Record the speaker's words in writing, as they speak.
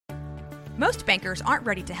Most bankers aren't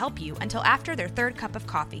ready to help you until after their third cup of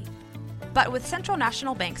coffee. But with Central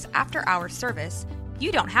National Bank's after-hours service,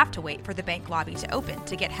 you don't have to wait for the bank lobby to open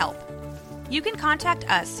to get help. You can contact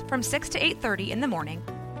us from 6 to 8:30 in the morning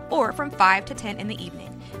or from 5 to 10 in the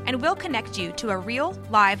evening, and we'll connect you to a real,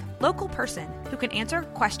 live, local person who can answer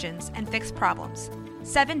questions and fix problems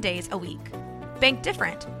 7 days a week. Bank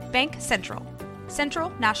different. Bank Central. Central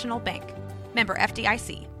National Bank. Member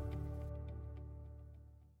FDIC.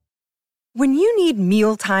 When you need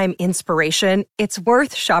mealtime inspiration, it's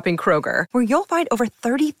worth shopping Kroger, where you'll find over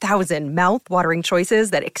 30,000 mouth-watering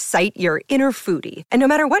choices that excite your inner foodie. And no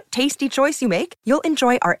matter what tasty choice you make, you'll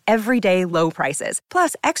enjoy our everyday low prices,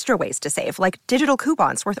 plus extra ways to save, like digital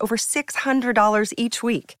coupons worth over $600 each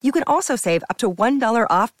week. You can also save up to $1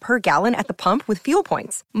 off per gallon at the pump with fuel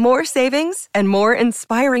points. More savings and more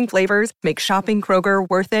inspiring flavors make shopping Kroger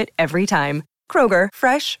worth it every time. Kroger,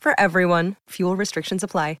 fresh for everyone. Fuel restrictions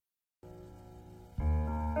apply.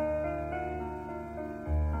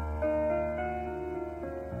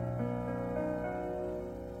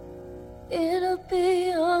 It'll be